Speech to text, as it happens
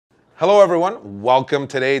Hello everyone, welcome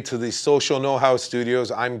today to the Social Know-How Studios.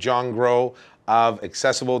 I'm John Groh of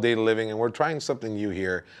Accessible Data Living, and we're trying something new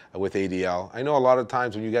here with ADL. I know a lot of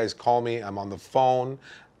times when you guys call me, I'm on the phone,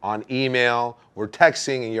 on email, we're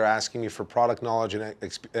texting, and you're asking me for product knowledge and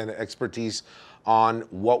expertise on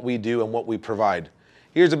what we do and what we provide.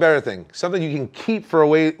 Here's a better thing, something you can keep for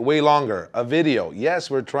way longer, a video.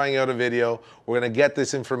 Yes, we're trying out a video. We're gonna get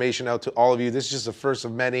this information out to all of you. This is just the first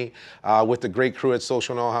of many with the great crew at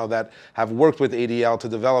Social Know-How that have worked with ADL to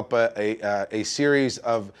develop a series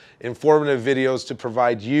of informative videos to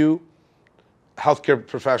provide you, healthcare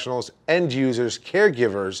professionals, end users,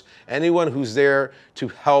 caregivers, anyone who's there to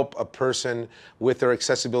help a person with their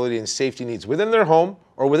accessibility and safety needs within their home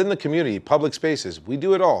or within the community, public spaces. We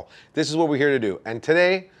do it all. This is what we're here to do. And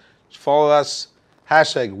today, follow us,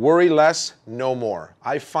 hashtag worry less, no more.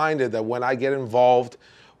 I find it that when I get involved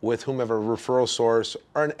with whomever, referral source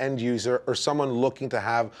or an end user or someone looking to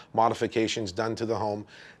have modifications done to the home,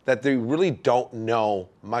 that they really don't know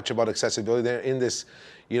much about accessibility. They're in this,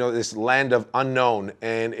 this land of unknown,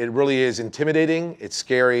 and it really is intimidating, it's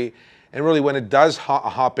scary, and really when it does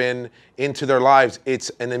hop into their lives, it's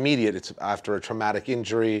an immediate, it's after a traumatic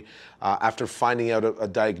injury, after finding out a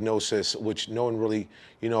diagnosis, which no one really,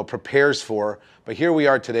 prepares for. But here we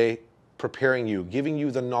are today, preparing you, giving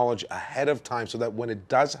you the knowledge ahead of time so that when it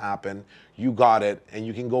does happen, you got it and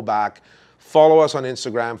you can go back. Follow us on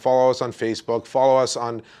Instagram, follow us on Facebook, follow us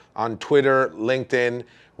on Twitter, LinkedIn.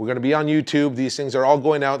 We're going to be on YouTube. These things are all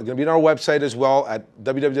going out. They're going to be on our website as well at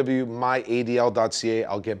www.myadl.ca.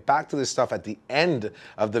 I'll get back to this stuff at the end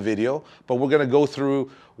of the video, but we're going to go through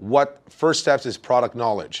what first steps is product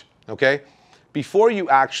knowledge, okay? Before you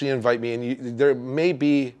actually invite me, and there may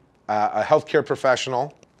be a healthcare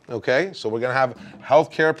professional, okay? So we're going to have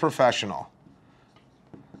healthcare professional.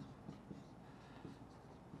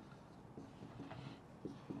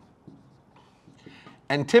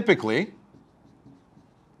 And typically,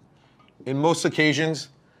 in most occasions,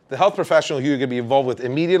 the health professional who you're going to be involved with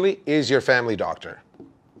immediately is your family doctor.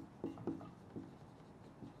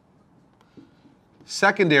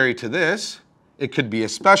 Secondary to this, it could be a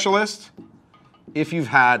specialist. If you've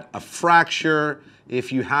had a fracture,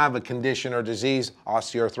 if you have a condition or disease,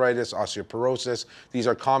 osteoarthritis, osteoporosis, these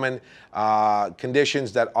are common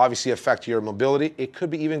conditions that obviously affect your mobility. It could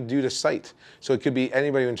be even due to sight. So it could be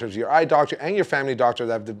anybody in terms of your eye doctor and your family doctor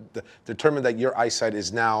that have determined that your eyesight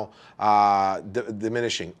is now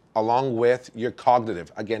diminishing, along with your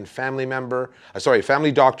cognitive. Again, family doctor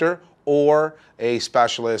or a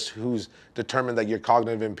specialist who's determined that your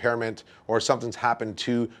cognitive impairment or something's happened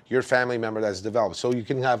to your family member that's developed. So you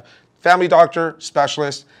can have family doctor,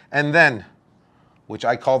 specialist, and then, which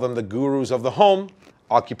I call them the gurus of the home,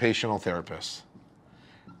 occupational therapists.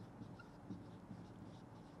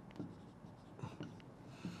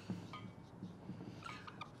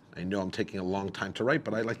 I know I'm taking a long time to write,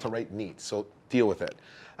 but I like to write neat, so deal with it.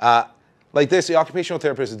 Like this, the occupational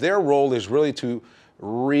therapist, their role is really to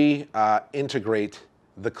reintegrate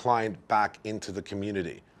the client back into the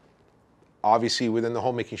community. Obviously within the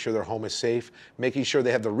home, making sure their home is safe, making sure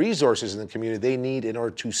they have the resources in the community they need in order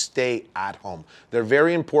to stay at home. They're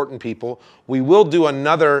very important people. We will do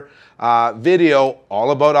another video all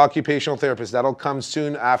about occupational therapists. That'll come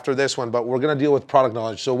soon after this one, but we're gonna deal with product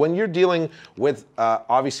knowledge. So when you're dealing with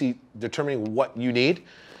obviously determining what you need,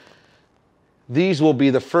 these will be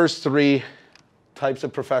the first three types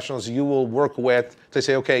of professionals you will work with to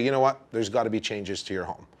say, okay, you know what, there's gotta be changes to your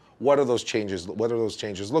home. What are those changes? What do those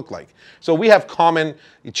changes look like? So we have common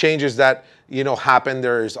changes that happen.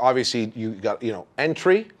 There's obviously you got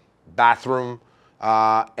entry, bathroom,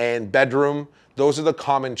 and bedroom. Those are the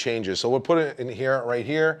common changes. So we'll put it in here, right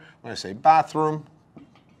here. I'm going to say bathroom,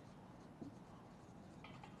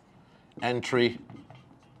 entry,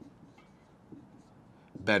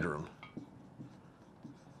 bedroom,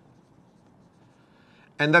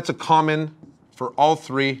 and that's a common for all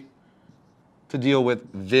three. To deal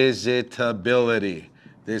with visitability.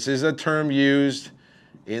 This is a term used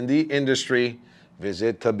in the industry.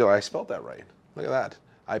 Visitability, I spelled that right. Look at that.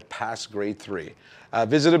 I passed grade 3.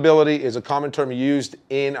 Visitability is a common term used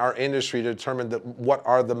in our industry to determine what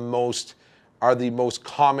are the most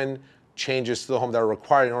common changes to the home that are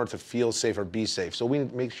required in order to feel safe or be safe. So we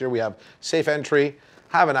make sure we have safe entry,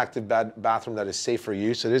 have an active bathroom that is safe for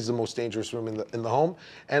use. It is the most dangerous room in the home.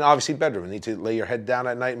 And obviously bedroom. You need to lay your head down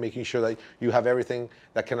at night, making sure that you have everything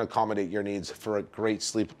that can accommodate your needs for a great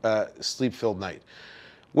sleep-filled night.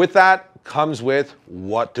 With that comes with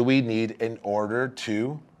what do we need in order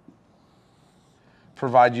to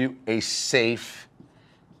provide you a safety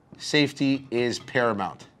is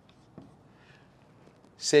paramount.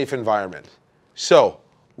 Safe environment. So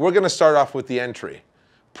we're going to start off with the entry.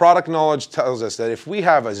 Product knowledge tells us that if we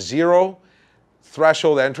have a 0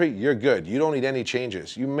 threshold entry, you're good. You don't need any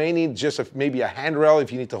changes. You may need just maybe a handrail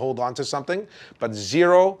if you need to hold on to something, but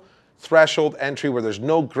 0 threshold entry where there's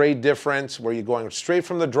no grade difference, where you're going straight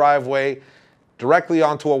from the driveway directly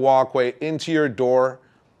onto a walkway into your door,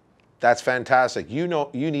 that's fantastic. You know,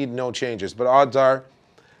 you need no changes, but odds are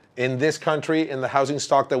in this country, in the housing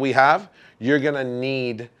stock that we have, you're gonna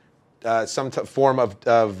need some form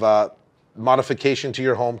of modification to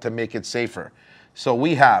your home to make it safer. So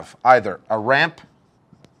we have either a ramp,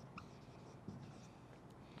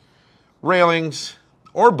 railings,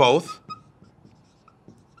 or both,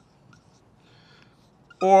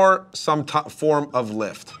 or some form of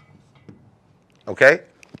lift, okay?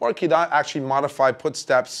 Or you could actually modify, put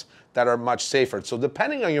steps that are much safer. So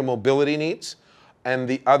depending on your mobility needs and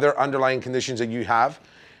the other underlying conditions that you have,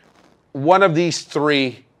 one of these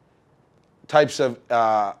 3 types of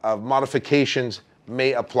modifications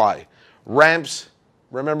may apply. Ramps,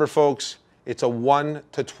 remember folks, it's a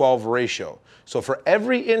 1:12 ratio. So for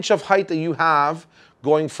every inch of height that you have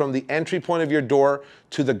going from the entry point of your door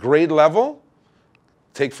to the grade level,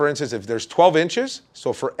 take for instance, if there's 12 inches,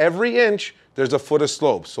 so for every inch, there's a foot of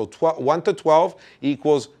slope. So 1 to 12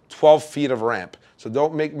 equals 12 feet of ramp. So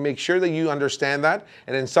don't make sure that you understand that.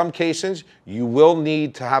 And in some cases, you will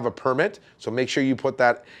need to have a permit. So make sure you put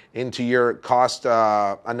that into your cost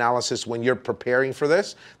analysis when you're preparing for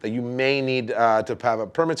this, that you may need to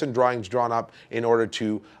have permits and drawings drawn up in order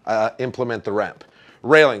to implement the ramp.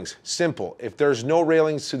 Railings, simple. If there's no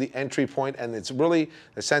railings to the entry point, and it's really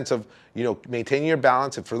a sense of, you know, maintaining your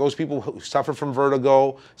balance, and for those people who suffer from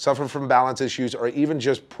vertigo, suffer from balance issues, or even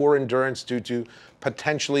just poor endurance due to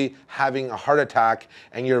potentially having a heart attack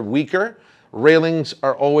and you're weaker, railings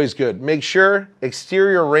are always good. Make sure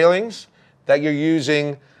exterior railings that you're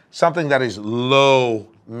using something that is low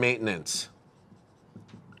maintenance.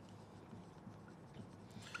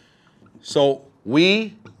 So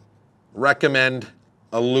we recommend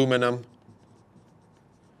aluminum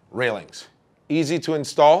railings. Easy to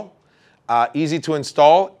install, easy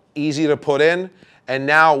to put in. And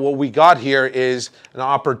now what we got here is an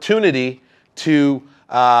opportunity to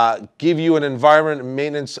give you an environment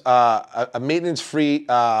maintenance, a maintenance-free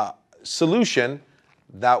solution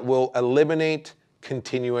that will eliminate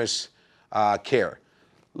continuous care.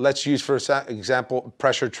 Let's use, for example,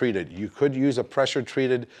 pressure treated. You could use a pressure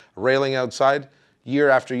treated railing outside. Year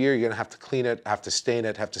after year, you're gonna have to clean it, have to stain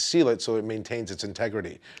it, have to seal it so it maintains its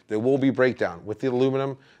integrity. There will be breakdown. With the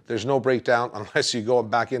aluminum, there's no breakdown unless you go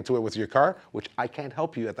back into it with your car, which I can't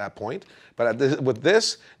help you at that point. But with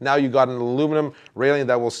this, now you got an aluminum railing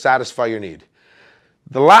that will satisfy your need.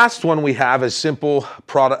 The last one we have is simple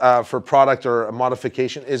for product or a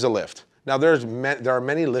modification is a lift. Now there are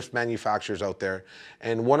many lift manufacturers out there,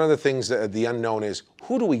 and one of the things that the unknown is,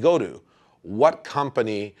 who do we go to? What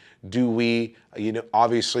company do we,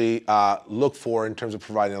 obviously look for in terms of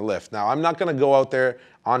providing a lift? Now, I'm not going to go out there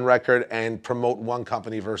on record and promote one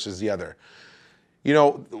company versus the other.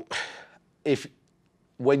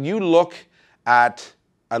 When you look at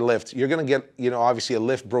a lift, you're going to get, obviously a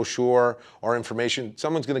lift brochure or information.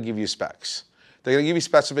 Someone's going to give you specs. They're going to give you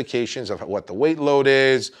specifications of what the weight load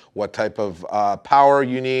is, what type of power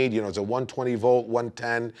you need. It's a 120 volt,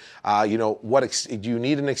 110. Do you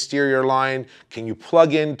need an exterior line? Can you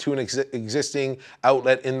plug into an existing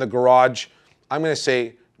outlet in the garage? I'm going to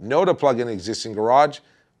say no to plug in an existing garage.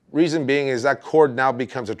 Reason being is that cord now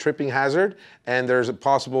becomes a tripping hazard, and there's a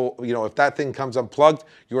possible, if that thing comes unplugged,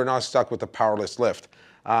 you are not stuck with a powerless lift.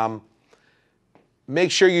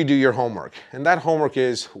 Make sure you do your homework. And that homework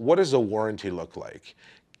is, what does the warranty look like?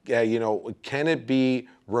 Can it be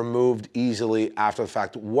removed easily after the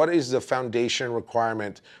fact? What is the foundation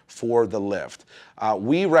requirement for the lift?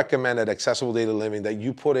 We recommend at Accessible Daily Living that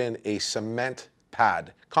you put in a cement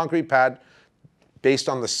pad, concrete pad, based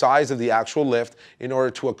on the size of the actual lift in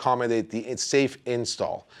order to accommodate the safe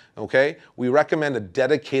install, okay? We recommend a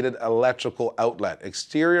dedicated electrical outlet,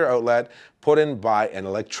 exterior outlet put in by an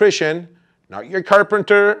electrician, not your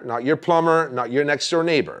carpenter, not your plumber, not your next door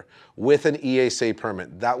neighbor, with an ESA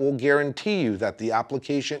permit. That will guarantee you that the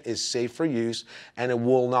application is safe for use and it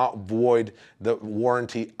will not void the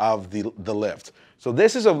warranty of the lift. So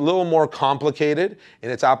this is a little more complicated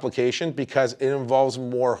in its application because it involves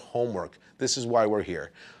more homework. This is why we're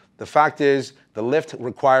here. The fact is, the lift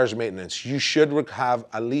requires maintenance. You should have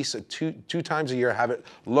at least two times a year have it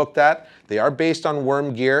looked at. They are based on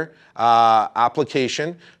worm gear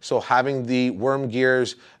application. So having the worm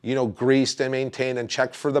gears, greased and maintained and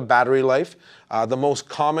checked for the battery life. The most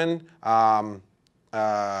common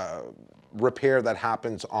repair that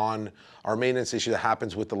happens on our maintenance issue that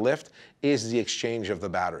happens with the lift is the exchange of the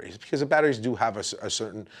batteries, because the batteries do have a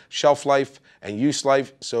certain shelf life and use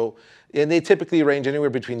life. So, and they typically range anywhere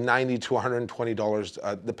between $90 to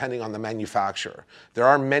 $120 depending on the manufacturer. There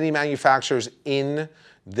are many manufacturers in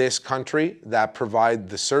this country that provide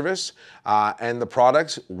the service and the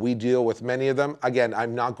products. We deal with many of them. Again,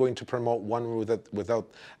 I'm not going to promote one without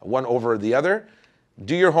one over the other.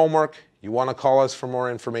 Do your homework. You want to call us for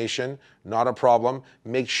more information, not a problem.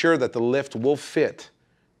 Make sure that the lift will fit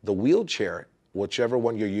the wheelchair, whichever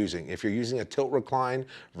one you're using. If you're using a tilt recline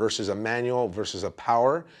versus a manual versus a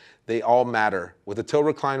power, they all matter. With a tilt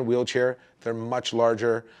recline wheelchair, they're much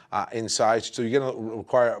larger in size, so you're going to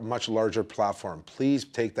require a much larger platform. Please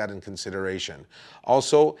take that in consideration.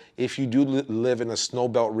 Also, if you do live in a snow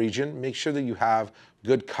belt region, make sure that you have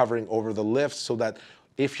good covering over the lift so that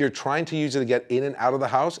if you're trying to use it to get in and out of the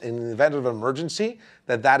house, in the event of an emergency,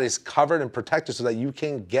 that is covered and protected so that you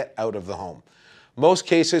can get out of the home. Most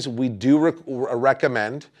cases, we do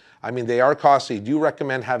recommend, I mean, they are costly, do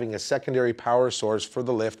recommend having a secondary power source for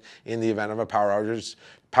the lift in the event of a power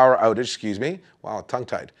outage, excuse me, wow,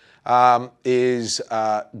 tongue-tied,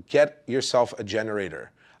 get yourself a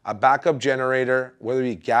generator. A backup generator, whether it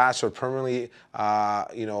be gas or permanently,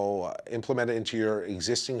 implemented into your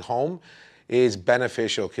existing home, is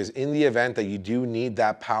beneficial, because in the event that you do need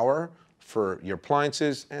that power for your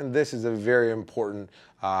appliances, and this is a very important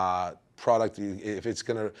product, if it's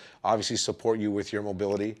going to obviously support you with your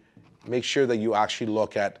mobility, make sure that you actually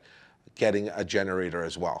look at getting a generator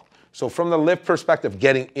as well. So from the lift perspective,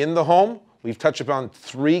 getting in the home, we've touched upon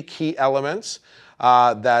 3 key elements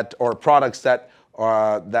or products that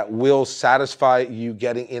will satisfy you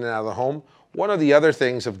getting in and out of the home. One of the other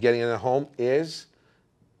things of getting in the home is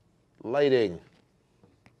lighting.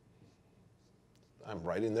 I'm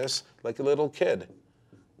writing this like a little kid.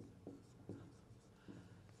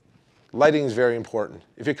 Lighting is very important.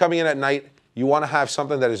 If you're coming in at night, you want to have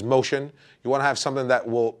something that is motion. You want to have something that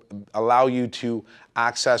will allow you to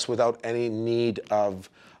access without any need of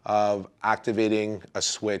activating a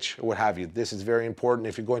switch or what have you. This is very important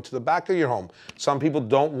if you're going to the back of your home. Some people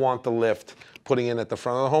don't want the lift putting in at the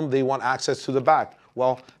front of the home. They want access to the back.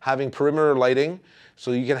 Well, having perimeter lighting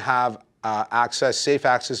so you can have safe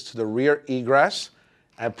access to the rear egress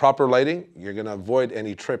and proper lighting, you're going to avoid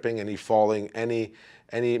any tripping, any falling, any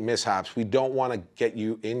mishaps. We don't want to get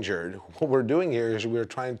you injured. What we're doing here is we're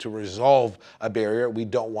trying to resolve a barrier. We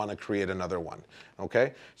don't want to create another one,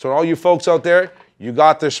 okay? So all you folks out there, you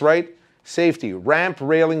got this right. Safety, ramp,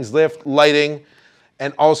 railings, lift, lighting,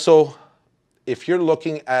 and also if you're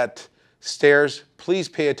looking at stairs, please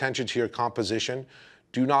pay attention to your composition.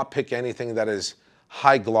 Do not pick anything that is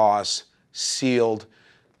high gloss, sealed.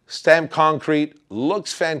 Stamped concrete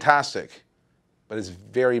looks fantastic, but it's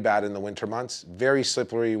very bad in the winter months, very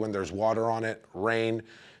slippery when there's water on it, rain.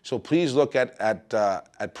 So please look at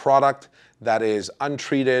product that is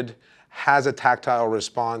untreated, has a tactile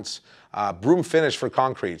response, broom finish for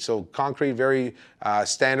concrete. So concrete, very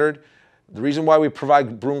standard. The reason why we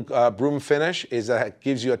provide broom finish is that it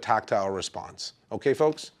gives you a tactile response. Okay,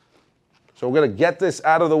 folks? So we're gonna get this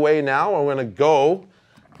out of the way now, and we're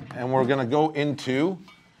gonna go into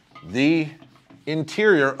the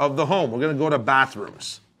interior of the home. We're going to go to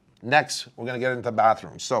bathrooms. Next, we're going to get into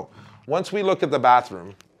bathrooms. So once we look at the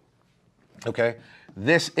bathroom, okay,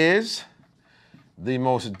 this is the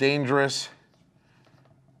most dangerous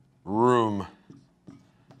room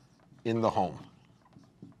in the home.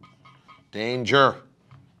 Danger.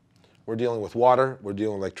 We're dealing with water, we're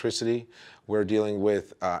dealing with electricity, we're dealing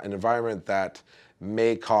with an environment that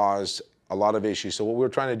may cause a lot of issues. So what we're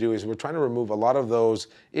trying to do is we're trying to remove a lot of those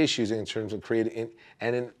issues in terms of creating,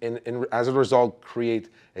 and as a result, create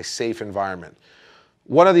a safe environment.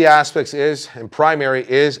 One of the aspects is, and primary,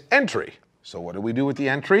 is entry. So what do we do with the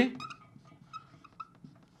entry?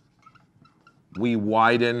 We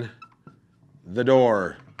widen the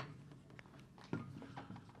door.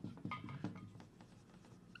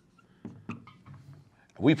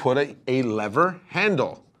 We put a lever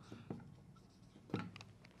handle.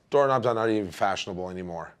 Doorknobs are not even fashionable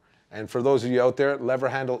anymore. And for those of you out there, lever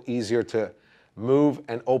handle, easier to move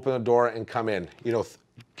and open the door and come in. You know,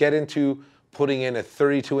 get into putting in a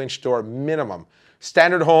 32-inch door minimum.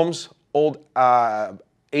 Standard homes, old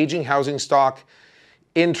aging housing stock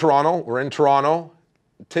in Toronto, we're in Toronto,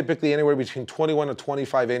 typically anywhere between 21 to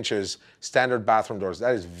 25 inches standard bathroom doors.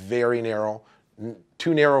 That is very narrow,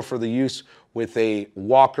 too narrow for the use with a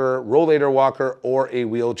walker, rollator walker, or a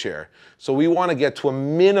wheelchair. So we want to get to a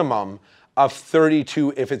minimum of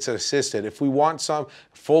 32 if it's assisted. If we want some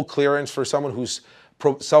full clearance for someone who's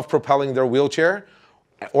self-propelling their wheelchair,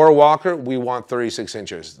 or a walker, we want 36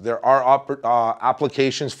 inches. There are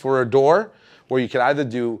applications for a door where you can either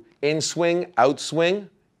do in-swing, out-swing,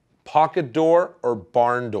 pocket door, or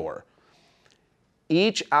barn door.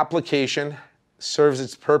 Each application serves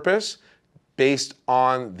its purpose based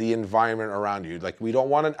on the environment around you. Like, we don't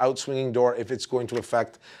want an out-swinging door if it's going to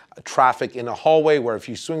affect traffic in a hallway, where if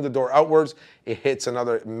you swing the door outwards, it hits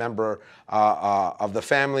another member of the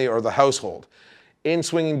family or the household.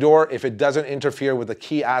 In-swinging door, if it doesn't interfere with the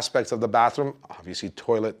key aspects of the bathroom, obviously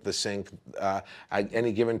toilet, the sink, at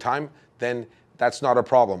any given time, then that's not a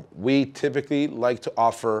problem. We typically like to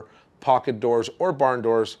offer pocket doors or barn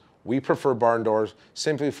doors. We prefer barn doors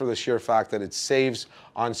simply for the sheer fact that it saves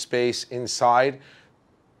on space inside.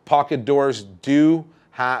 Pocket doors do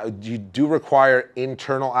require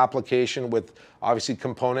internal application with obviously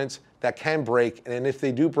components that can break, and if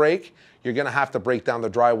they do break, you're gonna have to break down the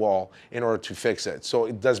drywall in order to fix it. So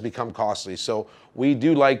it does become costly. So we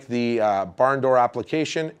do like the barn door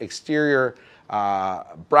application, exterior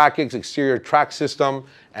brackets, exterior track system,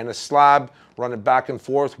 and a slab, run it back and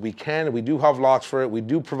forth. We do have locks for it. We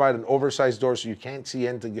do provide an oversized door so you can't see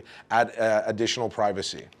in to add additional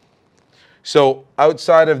privacy. So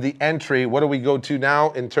outside of the entry, what do we go to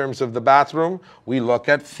now in terms of the bathroom? We look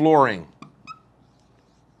at flooring.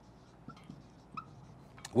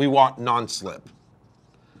 We want non-slip.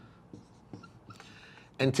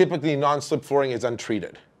 And typically non-slip flooring is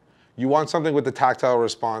untreated. You want something with the tactile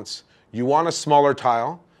response. You want a smaller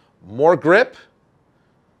tile, more grip,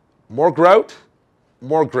 more grout,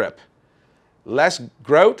 more grip. Less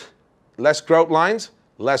grout lines,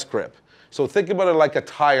 less grip. So think about it like a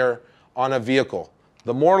tire on a vehicle.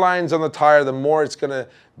 The more lines on the tire, the more it's gonna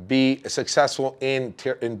be successful in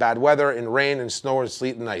bad weather, in rain, in snow, and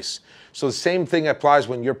sleet, and ice. So the same thing applies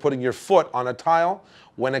when you're putting your foot on a tile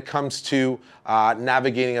when it comes to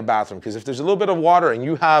navigating a bathroom. Because if there's a little bit of water and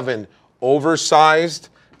you have an oversized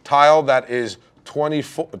tile that is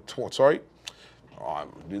 24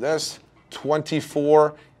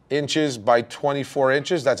 inches by 24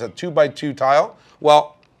 inches, that's a 2x2 tile.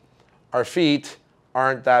 Well, our feet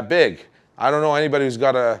aren't that big. I don't know anybody who's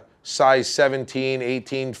got a size 17,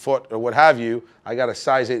 18 foot or what have you. I got a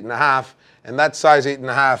size 8.5, and that size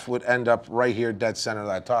 8.5 would end up right here dead center of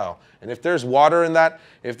that tile. And if there's water in that,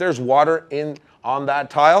 on that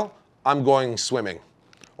tile, I'm going swimming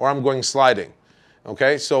or I'm going sliding.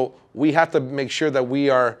 Okay, so we have to make sure that we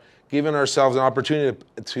are giving ourselves an opportunity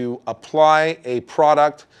to apply a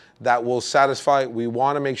product that will satisfy. We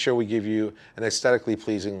want to make sure we give you an aesthetically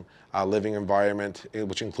pleasing living environment,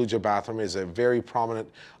 which includes your bathroom. Is a very prominent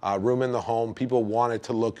room in the home. People want it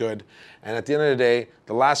to look good. And at the end of the day,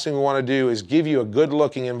 the last thing we want to do is give you a good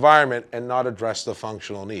looking environment and not address the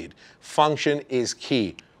functional need. Function is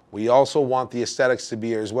key. We also want the aesthetics to be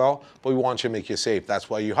here as well, but we want to make you safe. That's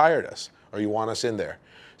why you hired us, or you want us in there.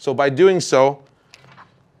 So by doing so,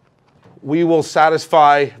 we will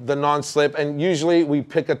satisfy the non-slip, and usually we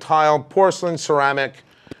pick a tile, porcelain, ceramic,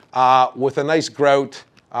 with a nice grout.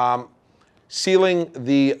 Sealing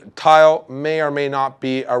the tile may or may not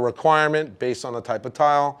be a requirement based on the type of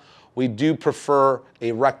tile. We do prefer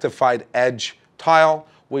a rectified edge tile,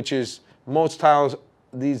 which is, most tiles,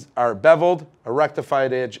 these are beveled. A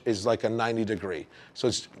rectified edge is like a 90-degree. So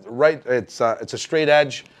it's a straight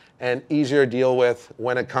edge and easier to deal with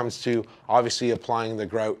when it comes to obviously applying the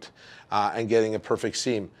grout and getting a perfect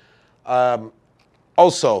seam.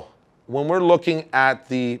 Also, when we're looking at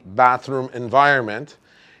the bathroom environment,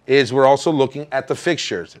 we're also looking at the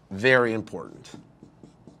fixtures. Very important.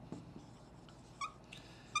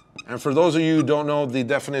 And for those of you who don't know the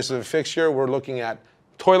definition of a fixture, we're looking at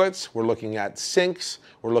toilets, we're looking at sinks,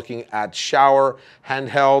 we're looking at shower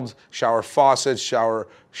handhelds, shower faucets,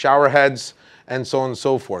 shower heads, and so on and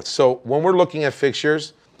so forth. So when we're looking at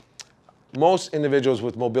fixtures, most individuals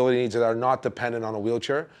with mobility needs that are not dependent on a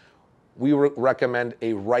wheelchair, we recommend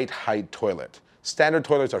a right height toilet. Standard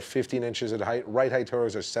toilets are 15 inches at height, right height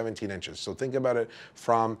toilets are 17 inches. So think about it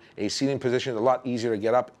from a seating position, a lot easier to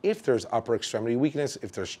get up if there's upper extremity weakness,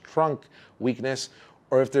 if there's trunk weakness,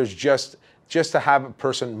 or if there's just to have a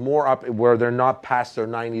person more up where they're not past their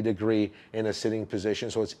 90-degree in a sitting position,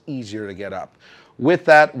 so it's easier to get up. With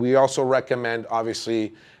that, we also recommend,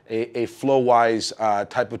 obviously, a flow-wise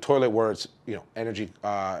type of toilet where it's, energy,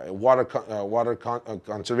 water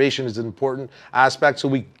conservation is an important aspect. So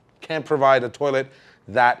we can provide a toilet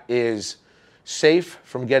that is safe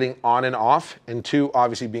from getting on and off, and two,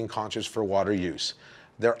 obviously being conscious for water use.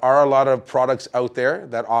 There are a lot of products out there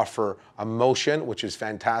that offer a motion, which is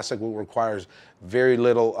fantastic, which requires very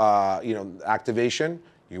little activation.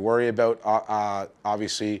 You worry about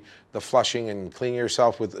obviously the flushing and cleaning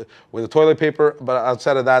yourself with the toilet paper, but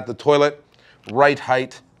outside of that, the toilet, right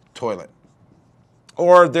height toilet.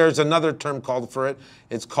 Or there's another term called for it.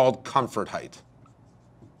 It's called comfort height.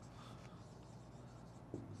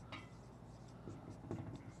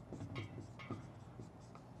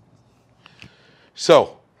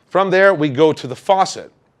 So from there, we go to the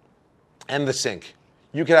faucet and the sink.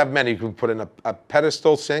 You can have many. You can put in a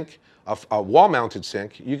pedestal sink, a wall-mounted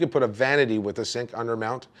sink. You can put a vanity with a sink under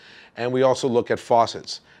mount. And we also look at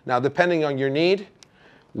faucets. Now, depending on your need,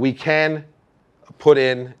 we can put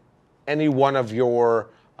in any one of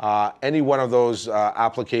those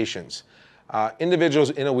applications. Individuals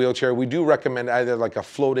in a wheelchair, we do recommend either like a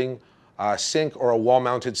floating sink or a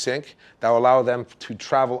wall-mounted sink that will allow them to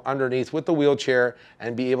travel underneath with the wheelchair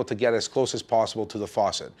and be able to get as close as possible to the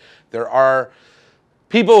faucet. There are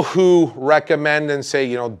people who recommend and say,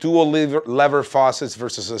 you know, dual lever faucets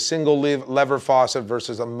versus a single lever faucet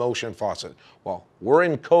versus a motion faucet. Well, we're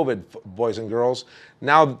in COVID, boys and girls.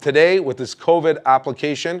 Now today, with this COVID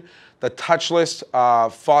application, the touchless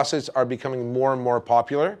faucets are becoming more and more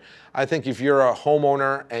popular. I think if you're a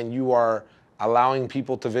homeowner and you are allowing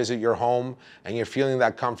people to visit your home and you're feeling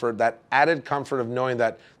that comfort, that added comfort of knowing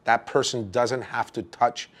that that person doesn't have to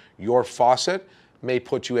touch your faucet, may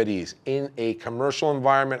put you at ease. In a commercial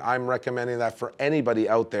environment, I'm recommending that for anybody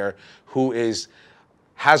out there who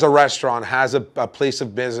has a restaurant, has a place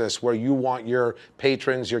of business where you want your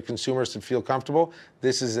patrons, your consumers to feel comfortable.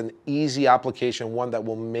 This is an easy application, one that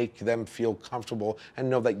will make them feel comfortable and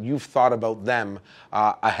know that you've thought about them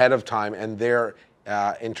ahead of time and their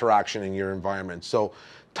interaction in your environment. So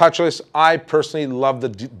touchless, I personally love the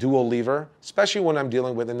dual lever, especially when I'm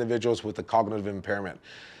dealing with individuals with a cognitive impairment.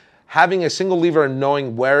 Having a single lever and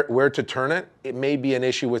knowing where to turn it, it may be an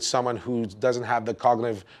issue with someone who doesn't have the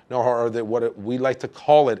cognitive know-how, or what we like to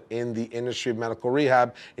call it in the industry of medical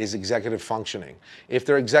rehab is executive functioning. If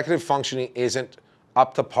their executive functioning isn't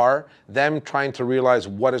up to par, them trying to realize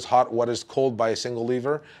what is hot, what is cold by a single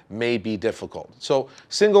lever may be difficult. So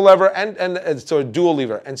single lever and so dual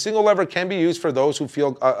lever. And single lever can be used for those who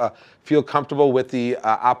feel comfortable with the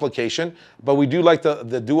application, but we do like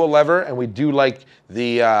the dual lever, and we do like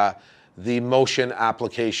the motion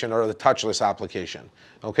application or the touchless application.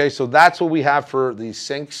 Okay, so that's what we have for the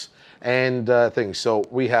sinks and things. So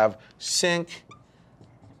we have sink,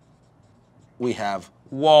 we have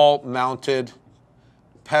wall mounted,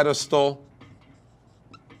 pedestal,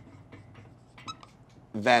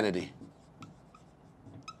 vanity.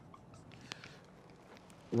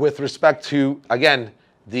 With respect to, again,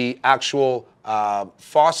 the actual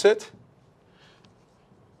faucet,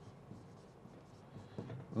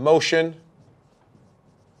 motion,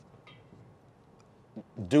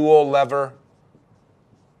 dual lever,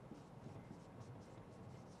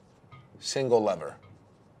 single lever.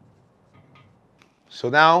 So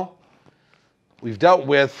now we've dealt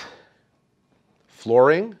with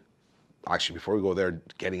flooring. Actually, before we go there,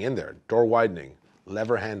 getting in there, door widening,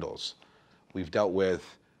 lever handles. We've dealt with,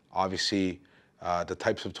 obviously, the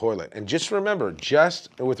types of toilet. And just remember, just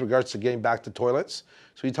with regards to getting back to toilets,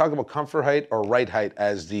 so we talk about comfort height or right height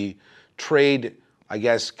as the trade, I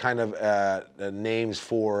guess, kind of names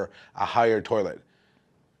for a higher toilet.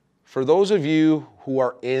 For those of you who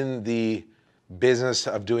are in the business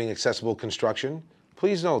of doing accessible construction,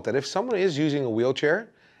 please note that if someone is using a wheelchair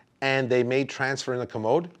and they may transfer in a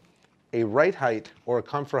commode, a right height or a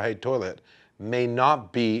comfort height toilet may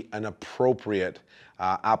not be an appropriate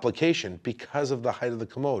application because of the height of the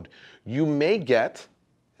commode. You may get,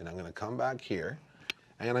 and I'm going to come back here,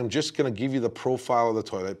 and I'm just going to give you the profile of the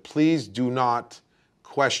toilet. Please do not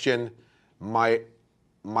question my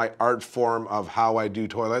art form of how I do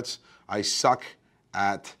toilets. I suck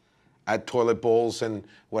at toilet bowls and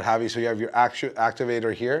what have you. So you have your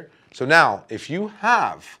activator here. So now, if you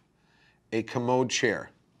have a commode chair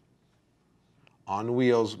on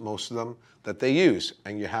wheels, most of them that they use,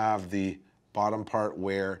 and you have the bottom part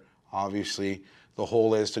where obviously the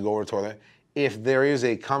hole is to go over the toilet. If there is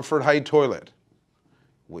a comfort height toilet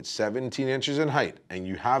with 17 inches in height and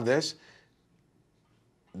you have this,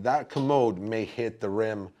 that commode may hit the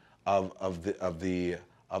rim of the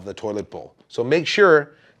toilet bowl. So make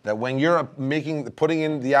sure that when you're putting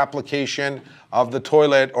in the application of the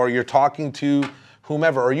toilet, or you're talking to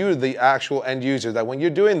whomever, or you're the actual end user, that when you're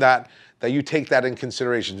doing that, that you take that in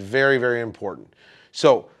consideration. Very, very important.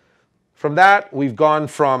 So from that, we've gone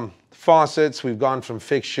from faucets, we've gone from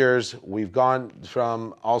fixtures, we've gone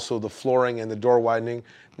from also the flooring and the door widening,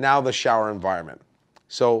 now the shower environment.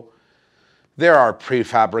 So There are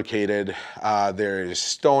prefabricated, there is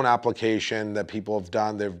stone application that people have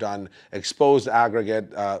done. They've done exposed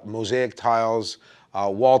aggregate, mosaic tiles,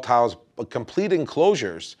 wall tiles, complete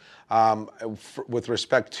enclosures with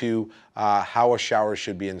respect to how a shower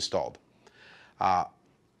should be installed.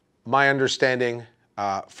 My understanding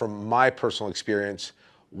from my personal experience,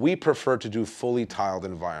 we prefer to do fully tiled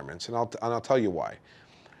environments, and I'll tell you why.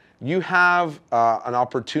 You have an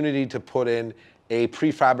opportunity to put in a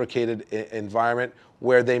prefabricated environment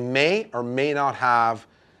where they may or may not have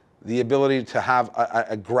the ability to have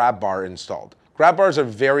a grab bar installed. Grab bars are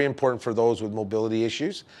very important for those with mobility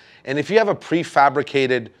issues. And if you have a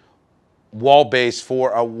prefabricated wall base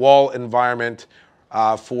for a wall environment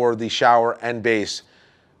for the shower and base,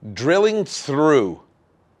 drilling through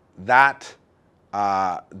that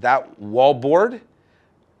wall board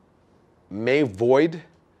may void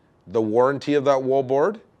the warranty of that wall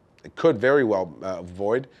board. It could very well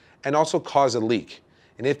void, and also cause a leak.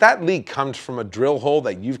 And if that leak comes from a drill hole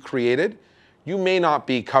that you've created, you may not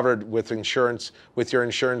be covered with insurance, with your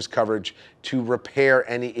insurance coverage, to repair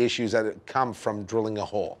any issues that come from drilling a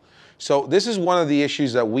hole. So this is one of the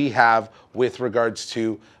issues that we have with regards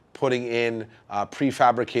to putting in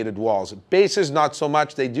prefabricated walls. Bases, not so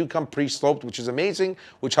much. They do come pre-sloped, which is amazing,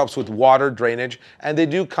 which helps with water drainage, and they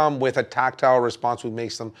do come with a tactile response, which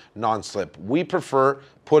makes them non-slip. We prefer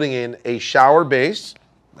putting in a shower base.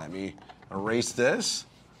 Let me erase this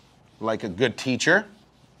like a good teacher.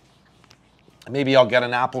 Maybe I'll get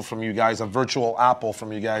an apple from you guys, a virtual apple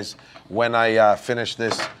from you guys when I finish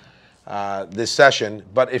this this session.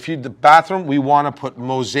 But if you, the bathroom, we want to put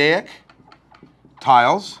mosaic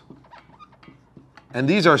tiles, and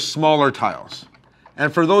these are smaller tiles.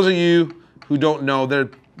 And for those of you who don't know, they're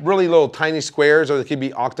really little tiny squares, or they can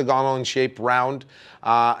be octagonal in shape, round.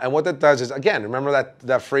 And what that does is, again, remember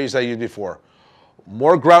that phrase I used before,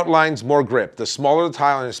 more grout lines, more grip. The smaller the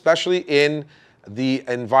tile, and especially in the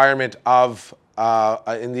environment of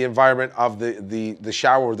the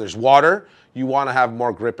shower where there's water, you want to have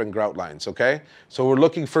more grip and grout lines, okay? So we're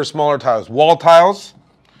looking for smaller tiles. Wall tiles,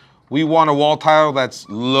 we want a wall tile that's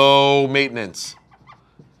low maintenance.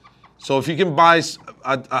 So if you can buy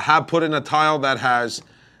put in a tile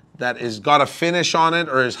that is got a finish on it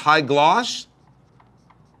or is high gloss,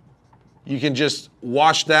 you can just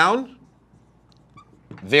wash down.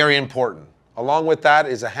 Very important. Along with that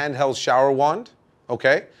is a handheld shower wand,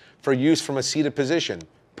 okay, for use from a seated position.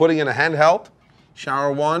 Putting in a handheld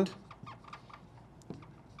shower wand.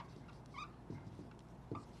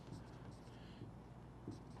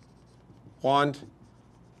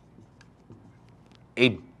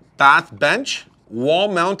 A bath bench,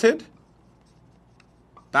 wall mounted,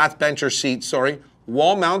 bath bench or seat, sorry,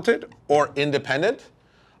 wall mounted or independent.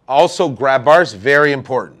 Also grab bars, very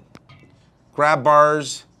important. Grab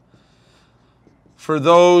bars, for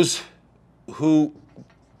those who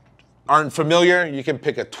aren't familiar, you can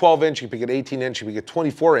pick a 12-inch, you can pick an 18-inch, you can pick a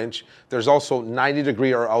 24-inch. There's also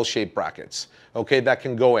 90-degree or L-shaped brackets, okay, that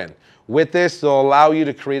can go in. With this, they'll allow you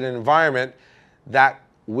to create an environment that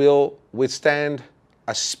will withstand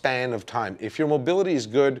a span of time. If your mobility is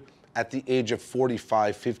good at the age of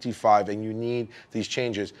 45, 55, and you need these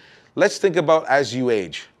changes, let's think about as you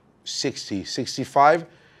age, 60, 65,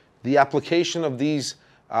 the application of these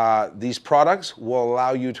products will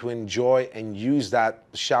allow you to enjoy and use that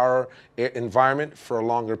shower environment for a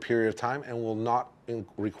longer period of time and will not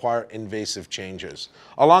require invasive changes.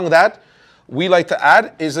 Along that, we like to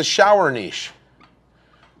add is a shower niche.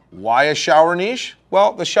 Why a shower niche?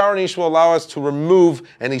 Well, the shower niche will allow us to remove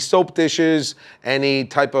any soap dishes, any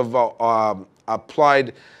type of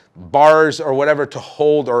applied bars or whatever to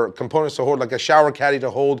hold, or components to hold, like a shower caddy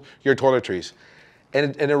to hold your toiletries.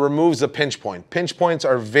 And it removes the pinch point. Pinch points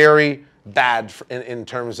are very bad in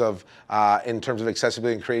terms of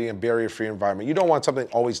accessibility and creating a barrier-free environment. You don't want something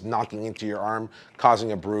always knocking into your arm,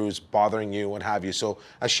 causing a bruise, bothering you, what have you. So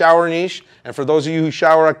a shower niche, and for those of you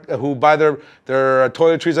who buy their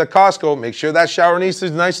toiletries at Costco, make sure that shower niche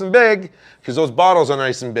is nice and big, because those bottles are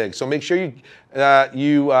nice and big. So make sure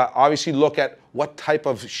you obviously look at what type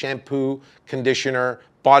of shampoo, conditioner,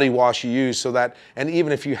 body wash you use, so that, and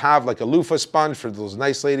even if you have like a loofah sponge for those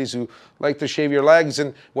nice ladies who like to shave your legs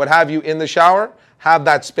and what have you in the shower, have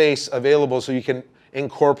that space available so you can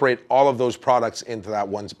incorporate all of those products into that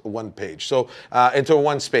one page. So into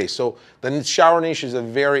one space. So the shower niche is a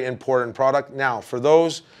very important product. Now, for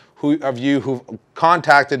those of you who've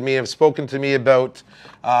contacted me, have spoken to me about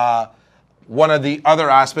one of the other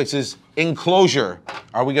aspects is enclosure.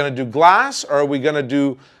 Are we going to do glass, or are we going to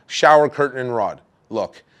do shower curtain and rod?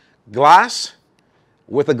 Look, glass,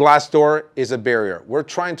 with a glass door is a barrier. We're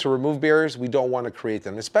trying to remove barriers. We don't want to create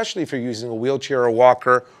them, especially if you're using a wheelchair or a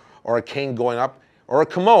walker or a cane going up or a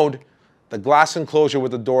commode. The glass enclosure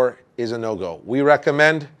with the door is a no-go. We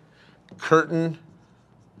recommend curtain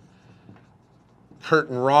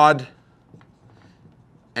rod.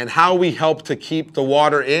 And how we help to keep the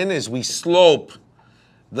water in is we slope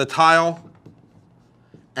the tile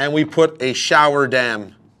and we put a shower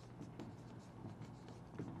dam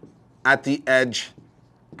at the edge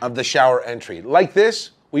of the shower entry. Like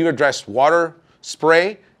this, we've addressed water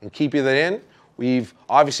spray and keeping it in. We've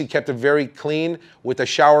obviously kept it very clean with a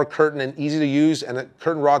shower curtain and easy to use and a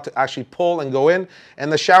curtain rod to actually pull and go in.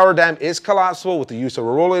 And the shower dam is collapsible with the use of a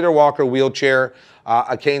rollator walker, wheelchair,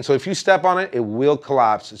 a cane. So if you step on it, it will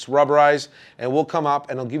collapse. It's rubberized and will come up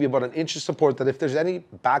and it'll give you about an inch of support that if there's any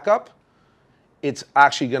backup, it's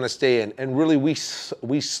actually gonna stay in. And really we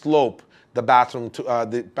slope the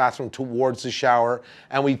bathroom towards the shower.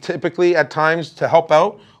 And we typically at times to help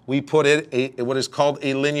out, we put in what is called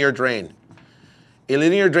a linear drain. A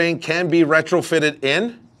linear drain can be retrofitted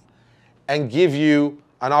in and give you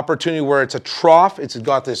an opportunity where it's a trough. It's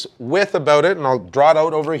got this width about it, and I'll draw it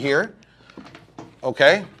out over here,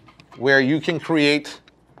 okay, where you can create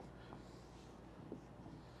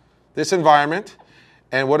this environment.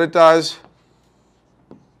 And what it does,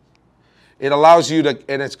 it allows you to,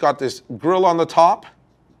 and it's got this grill on the top,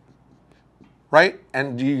 right?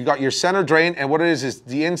 And you got your center drain, and what it is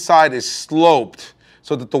the inside is sloped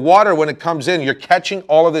so that the water, when it comes in, you're catching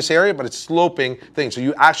all of this area, but it's sloping things. So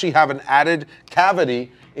you actually have an added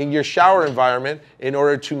cavity in your shower environment in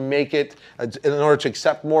order to make it, in order to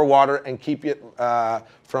accept more water and keep it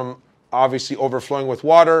from obviously overflowing with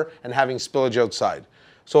water and having spillage outside.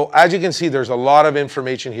 So as you can see, there's a lot of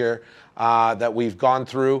information here that we've gone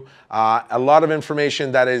through, a lot of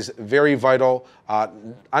information that is very vital,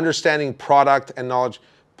 understanding product and knowledge.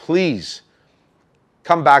 Please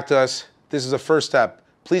come back to us. This is the first step.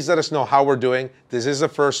 Please let us know how we're doing. This is the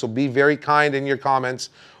first, so be very kind in your comments.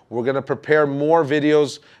 We're gonna prepare more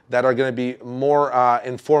videos that are gonna be more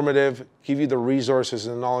informative, give you the resources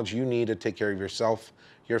and the knowledge you need to take care of yourself,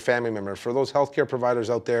 your family member. For those healthcare providers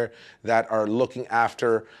out there that are looking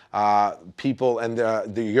after people and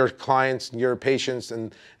your clients, your patients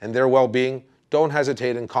and their well-being, don't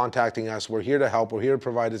hesitate in contacting us. We're here to help. We're here to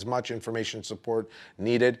provide as much information and support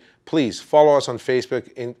needed. Please follow us on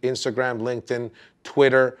Facebook, Instagram, LinkedIn,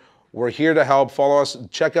 Twitter. We're here to help. Follow us.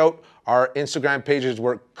 Check out our Instagram pages.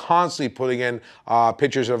 We're constantly putting in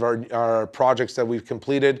pictures of our projects that we've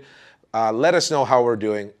completed. Let us know how we're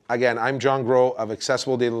doing. Again, I'm John Groh of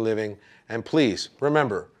Accessible Daily Living. And please,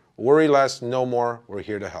 remember, worry less, no more. We're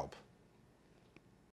here to help.